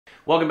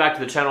Welcome back to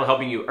the channel,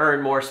 helping you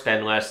earn more,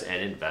 spend less,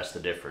 and invest the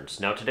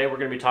difference. Now today we're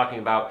going to be talking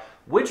about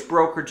which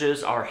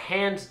brokerages are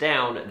hands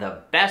down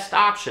the best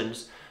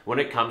options when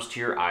it comes to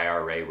your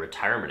IRA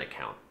retirement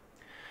account.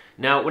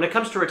 Now when it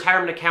comes to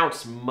retirement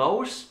accounts,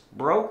 most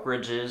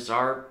brokerages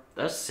are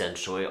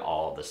essentially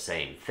all the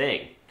same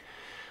thing.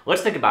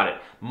 Let's think about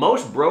it.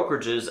 Most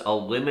brokerages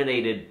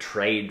eliminated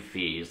trade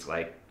fees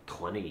like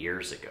 20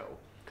 years ago.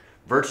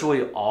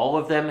 Virtually all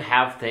of them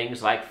have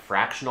things like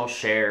fractional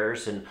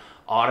shares and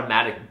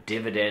automatic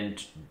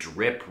dividend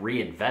drip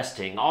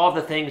reinvesting, all of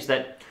the things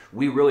that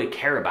we really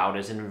care about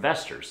as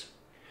investors.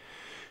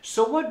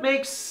 So what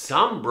makes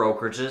some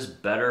brokerages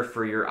better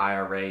for your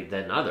IRA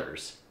than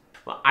others?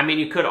 Well, I mean,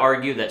 you could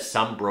argue that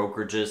some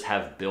brokerages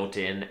have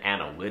built-in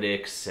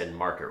analytics and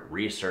market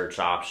research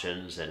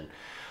options, and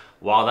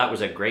while that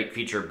was a great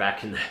feature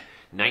back in the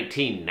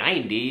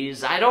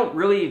 1990s, I don't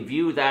really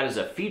view that as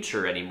a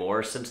feature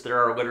anymore, since there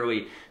are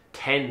literally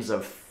tens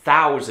of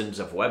thousands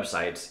of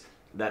websites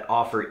that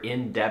offer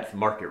in-depth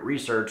market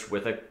research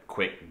with a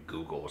quick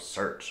Google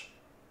search.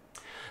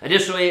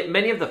 Additionally,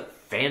 many of the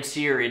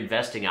fancier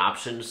investing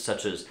options,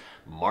 such as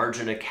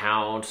margin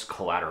accounts,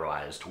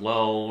 collateralized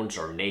loans,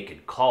 or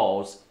naked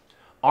calls,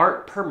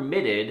 aren't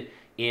permitted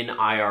in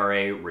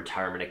IRA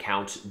retirement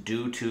accounts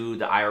due to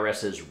the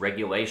IRS's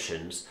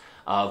regulations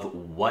of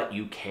what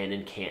you can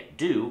and can't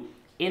do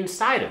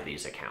inside of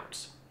these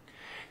accounts.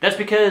 That's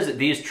because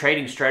these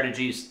trading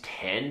strategies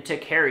tend to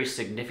carry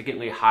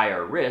significantly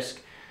higher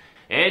risk,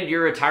 and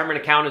your retirement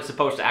account is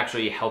supposed to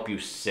actually help you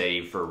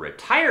save for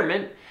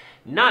retirement,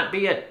 not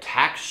be a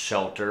tax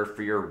shelter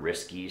for your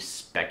risky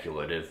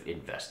speculative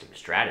investing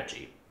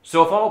strategy.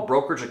 So if all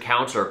brokerage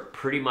accounts are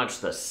pretty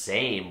much the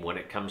same when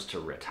it comes to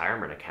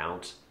retirement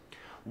accounts,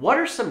 what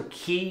are some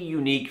key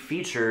unique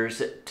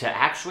features to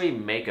actually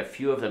make a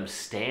few of them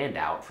stand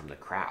out from the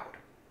crowd?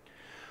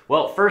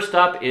 Well, first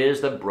up is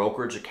the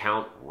brokerage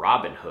account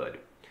Robinhood.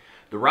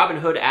 The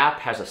Robinhood app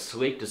has a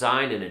sleek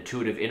design and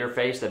intuitive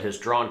interface that has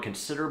drawn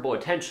considerable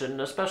attention,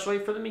 especially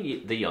for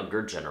the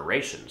younger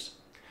generations.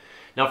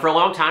 Now, for a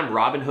long time,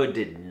 Robinhood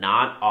did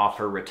not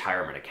offer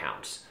retirement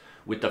accounts,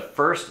 with the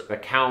first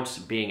accounts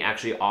being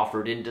actually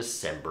offered in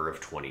December of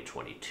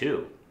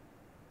 2022.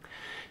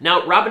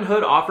 Now,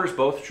 Robinhood offers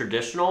both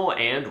traditional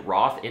and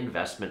Roth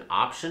investment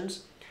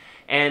options,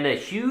 and a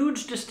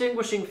huge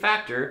distinguishing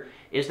factor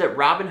is that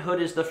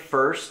Robinhood is the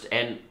first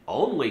and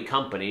only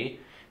company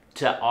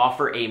to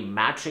offer a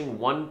matching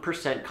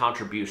 1%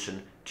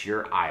 contribution to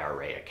your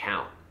IRA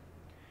account.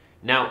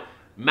 Now,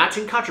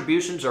 matching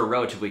contributions are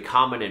relatively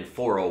common in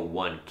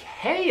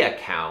 401k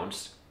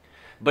accounts,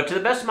 but to the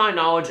best of my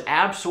knowledge,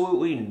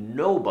 absolutely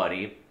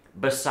nobody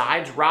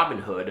besides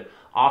Robinhood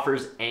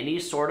offers any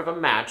sort of a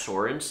match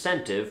or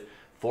incentive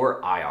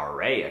for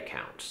IRA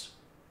accounts.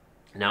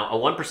 Now, a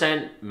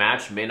 1%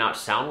 match may not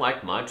sound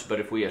like much, but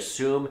if we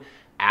assume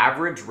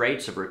average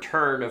rates of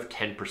return of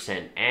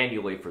 10%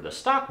 annually for the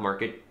stock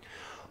market,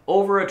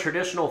 over a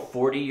traditional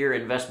 40-year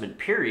investment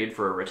period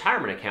for a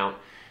retirement account,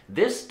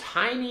 this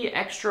tiny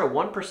extra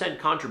 1%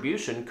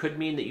 contribution could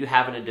mean that you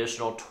have an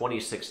additional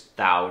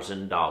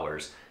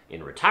 $26,000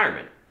 in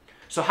retirement.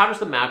 So how does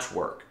the match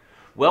work?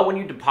 Well, when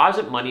you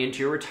deposit money into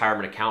your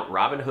retirement account,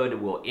 Robinhood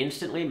will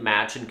instantly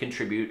match and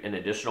contribute an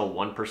additional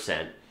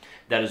 1%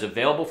 that is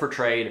available for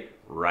trade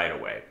right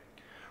away.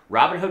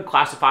 Robinhood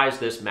classifies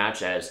this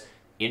match as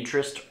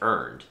interest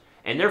earned,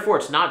 and therefore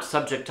it's not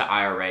subject to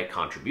IRA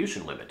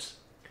contribution limits.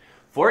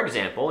 For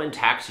example, in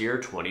tax year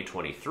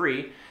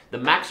 2023, the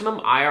maximum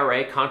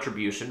IRA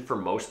contribution for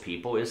most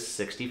people is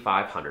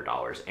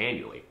 $6,500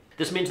 annually.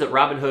 This means that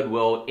Robinhood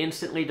will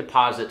instantly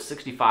deposit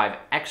 $65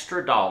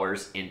 extra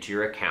into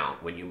your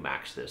account when you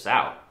max this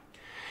out.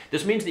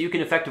 This means that you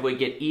can effectively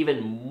get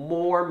even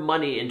more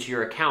money into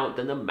your account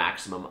than the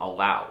maximum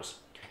allows.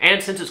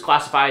 And since it's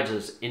classified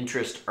as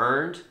interest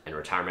earned, and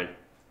retirement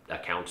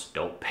accounts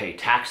don't pay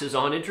taxes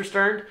on interest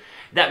earned,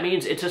 that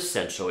means it's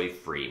essentially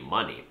free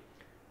money.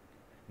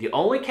 The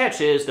only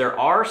catch is there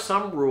are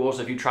some rules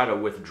if you try to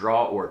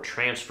withdraw or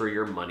transfer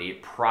your money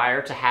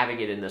prior to having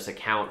it in this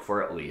account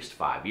for at least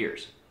 5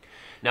 years.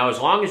 Now,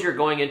 as long as you're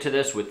going into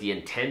this with the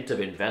intent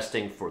of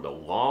investing for the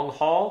long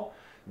haul,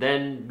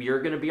 then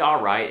you're going to be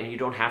all right and you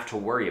don't have to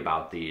worry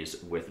about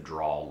these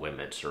withdrawal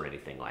limits or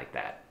anything like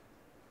that.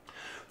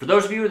 For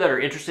those of you that are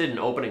interested in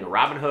opening a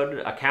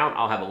Robinhood account,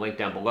 I'll have a link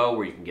down below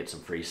where you can get some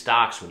free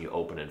stocks when you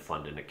open and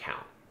fund an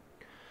account.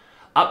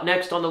 Up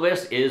next on the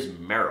list is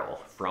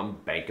Merrill from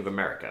Bank of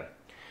America.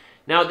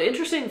 Now, the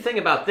interesting thing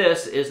about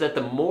this is that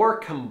the more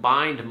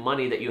combined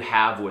money that you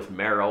have with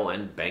Merrill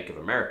and Bank of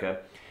America,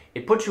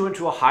 it puts you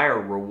into a higher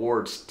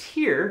rewards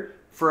tier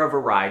for a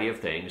variety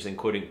of things,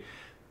 including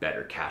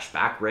better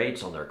cashback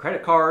rates on their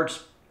credit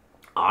cards,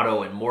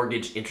 auto and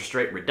mortgage interest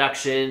rate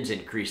reductions,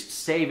 increased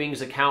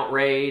savings account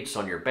rates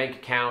on your bank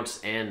accounts,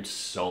 and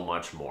so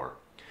much more.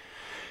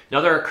 Now,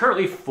 there are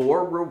currently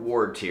 4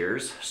 reward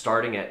tiers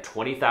starting at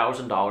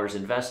 $20,000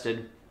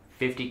 invested,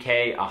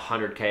 $50K,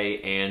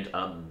 $100K, and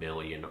 $1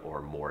 million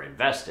or more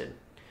invested.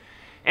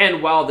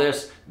 And while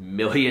this $1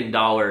 million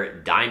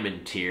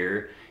diamond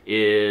tier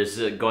is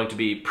going to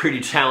be pretty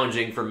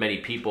challenging for many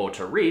people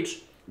to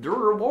reach, the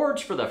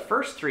rewards for the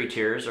first 3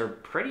 tiers are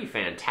pretty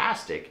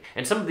fantastic,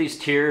 and some of these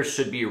tiers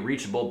should be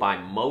reachable by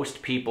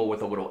most people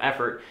with a little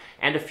effort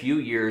and a few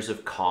years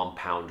of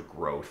compound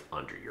growth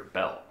under your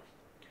belt.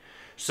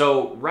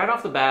 So right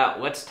off the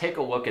bat, let's take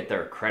a look at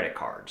their credit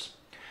cards.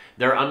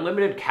 Their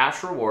Unlimited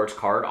Cash Rewards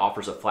card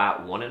offers a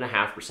flat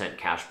 1.5%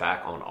 cash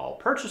back on all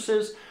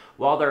purchases,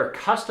 while their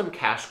Custom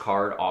Cash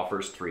card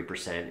offers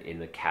 3% in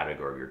the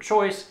category of your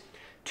choice,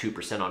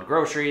 2% on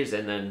groceries,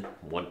 and then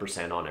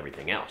 1% on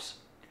everything else.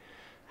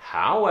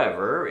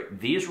 However,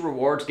 these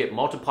rewards get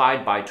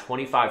multiplied by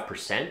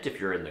 25% if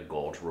you're in the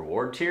Gold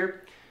reward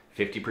tier,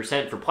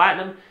 50% for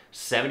Platinum,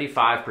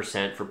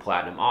 75% for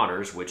Platinum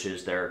Honors, which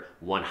is their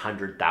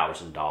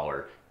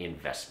 $100,000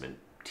 investment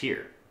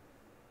tier.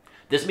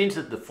 This means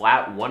that the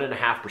flat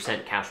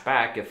 1.5% cash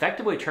back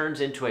effectively turns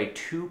into a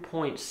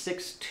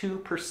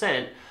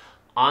 2.62%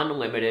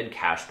 unlimited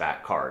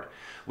cashback card,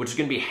 which is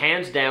going to be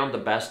hands down the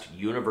best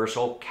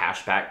universal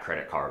cashback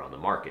credit card on the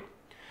market.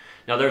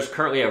 Now, there's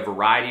currently a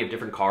variety of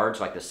different cards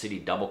like the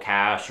Citi Double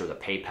Cash or the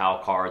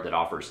PayPal card that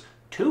offers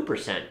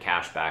 2%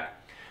 cashback,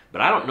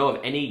 but I don't know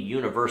of any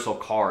universal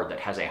card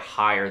that has a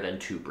higher than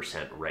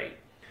 2% rate.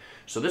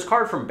 So this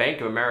card from Bank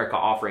of America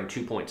offering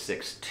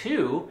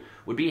 2.62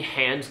 would be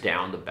hands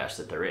down the best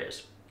that there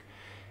is.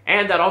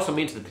 And that also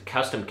means that the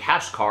Custom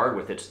Cash card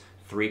with its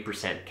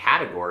 3%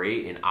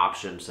 category in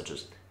options such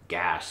as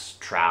gas,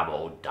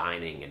 travel,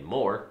 dining, and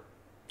more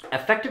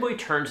effectively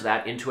turns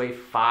that into a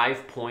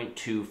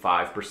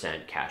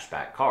 5.25%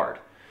 cashback card.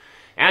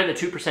 And the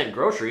 2%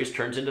 groceries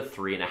turns into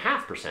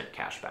 3.5%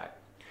 cashback.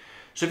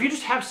 So if you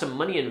just have some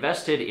money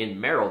invested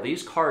in Merrill,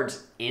 these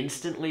cards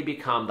instantly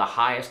become the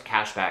highest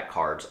cashback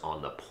cards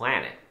on the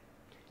planet.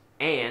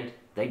 And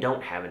they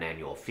don't have an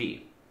annual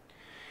fee.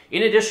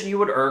 In addition, you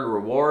would earn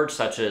rewards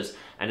such as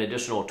an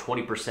additional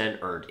 20%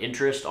 earned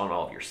interest on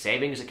all of your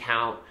savings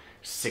account,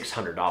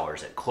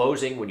 $600 at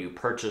closing when you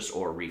purchase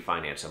or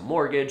refinance a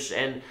mortgage,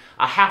 and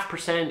a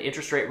 0.5%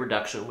 interest rate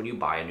reduction when you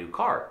buy a new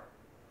car.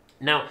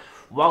 Now,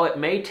 while it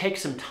may take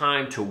some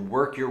time to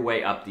work your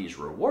way up these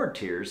reward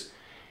tiers,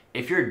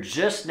 if you're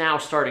just now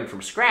starting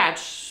from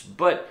scratch,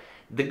 but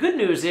the good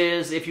news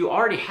is if you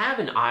already have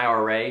an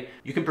IRA,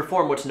 you can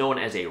perform what's known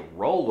as a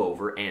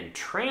rollover and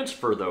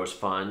transfer those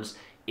funds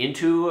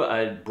into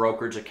a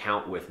brokerage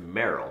account with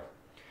Merrill.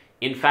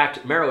 In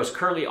fact, Merrill is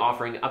currently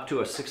offering up to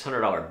a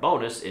 $600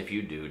 bonus if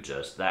you do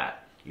just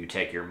that. You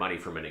take your money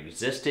from an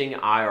existing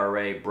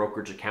IRA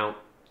brokerage account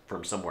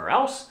from somewhere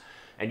else,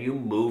 and you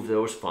move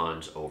those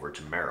funds over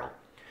to Merrill.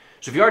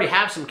 So if you already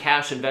have some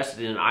cash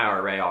invested in an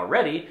IRA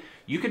already,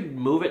 you could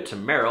move it to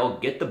Merrill,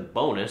 get the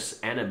bonus,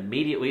 and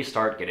immediately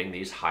start getting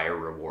these higher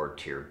reward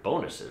tier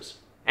bonuses.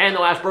 And the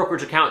last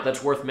brokerage account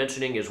that's worth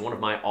mentioning is one of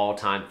my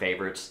all-time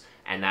favorites,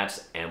 and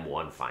that's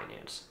M1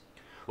 Finance.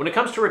 When it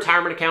comes to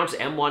retirement accounts,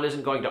 M1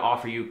 isn't going to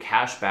offer you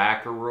cash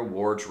back or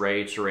rewards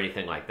rates or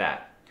anything like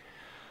that.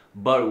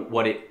 But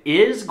what it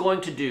is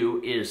going to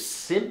do is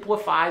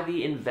simplify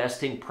the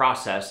investing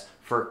process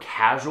for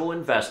casual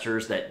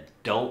investors that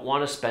don't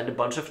want to spend a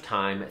bunch of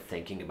time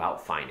thinking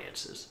about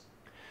finances.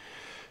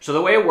 So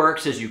the way it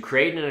works is you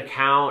create an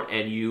account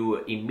and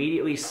you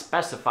immediately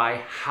specify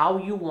how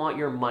you want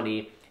your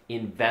money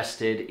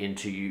invested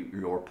into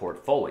your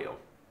portfolio.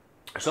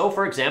 So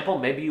for example,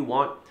 maybe you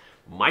want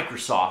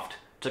Microsoft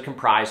to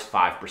comprise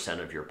 5%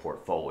 of your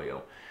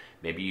portfolio.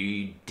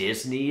 Maybe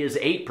Disney is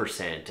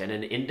 8% and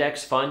an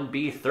index fund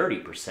be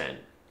 30%,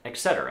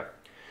 etc.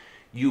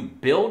 You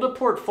build a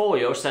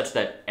portfolio such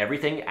that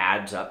everything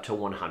adds up to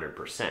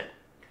 100%.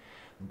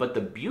 But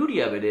the beauty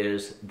of it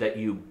is that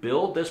you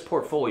build this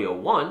portfolio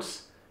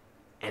once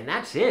and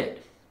that's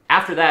it.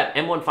 After that,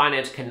 M1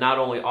 Finance can not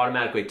only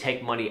automatically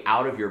take money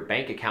out of your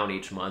bank account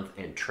each month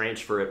and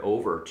transfer it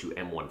over to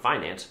M1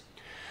 Finance,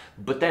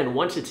 but then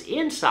once it's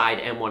inside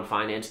M1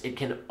 Finance, it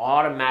can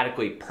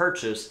automatically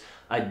purchase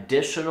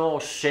additional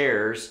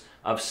shares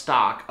of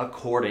stock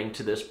according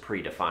to this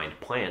predefined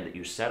plan that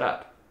you set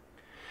up.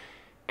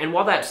 And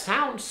while that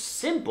sounds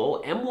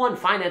simple, M1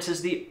 Finance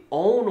is the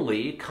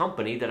only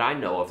company that I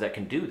know of that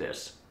can do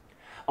this.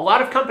 A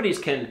lot of companies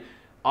can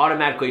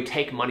automatically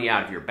take money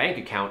out of your bank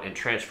account and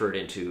transfer it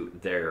into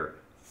their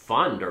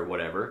fund or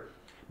whatever,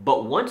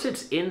 but once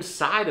it's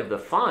inside of the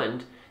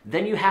fund,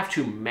 then you have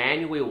to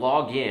manually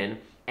log in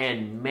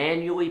and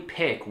manually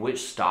pick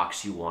which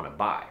stocks you want to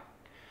buy.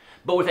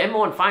 But with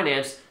M1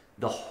 Finance,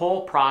 the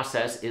whole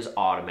process is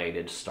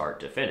automated start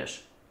to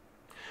finish.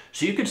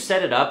 So you could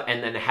set it up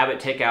and then have it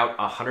take out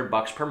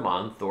 $100 per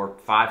month or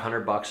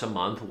 $500 a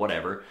month,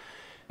 whatever,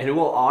 and it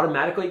will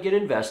automatically get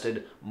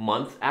invested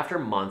month after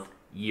month,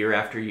 year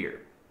after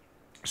year.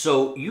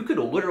 So you could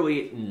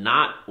literally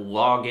not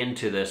log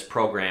into this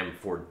program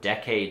for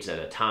decades at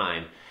a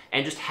time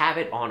and just have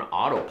it on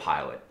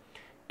autopilot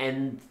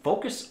and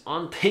focus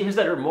on things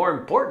that are more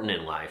important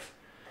in life.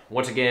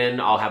 Once again,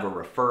 I'll have a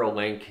referral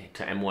link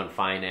to M1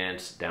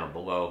 Finance down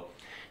below.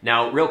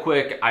 Now, real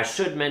quick, I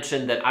should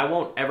mention that I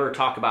won't ever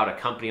talk about a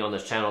company on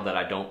this channel that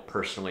I don't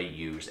personally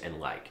use and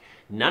like.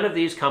 None of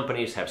these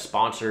companies have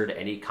sponsored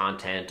any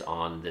content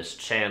on this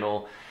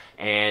channel,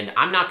 and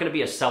I'm not going to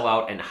be a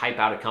sellout and hype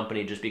out a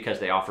company just because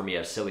they offer me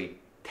a silly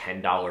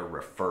 $10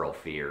 referral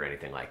fee or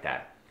anything like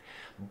that.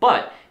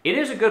 But it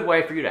is a good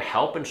way for you to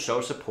help and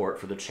show support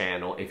for the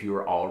channel if you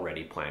are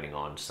already planning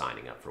on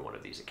signing up for one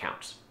of these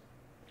accounts.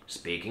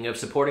 Speaking of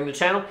supporting the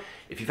channel,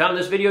 if you found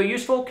this video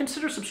useful,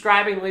 consider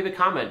subscribing and leave a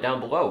comment down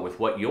below with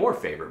what your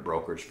favorite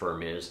brokerage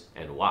firm is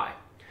and why.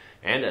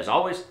 And as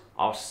always,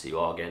 I'll see you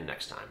all again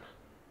next time.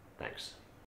 Thanks.